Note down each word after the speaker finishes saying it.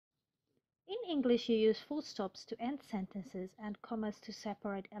English, you use full stops to end sentences and commas to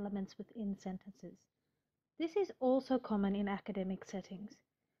separate elements within sentences. This is also common in academic settings.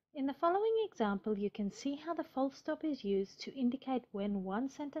 In the following example, you can see how the full stop is used to indicate when one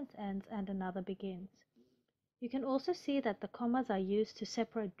sentence ends and another begins. You can also see that the commas are used to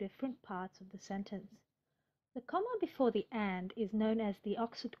separate different parts of the sentence. The comma before the and is known as the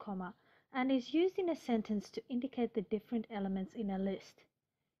Oxford comma and is used in a sentence to indicate the different elements in a list.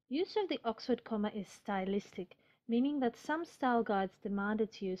 Use of the Oxford comma is stylistic, meaning that some style guides demand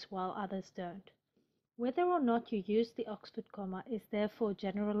its use while others don't. Whether or not you use the Oxford comma is therefore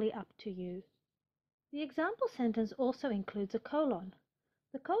generally up to you. The example sentence also includes a colon.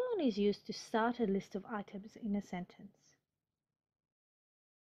 The colon is used to start a list of items in a sentence.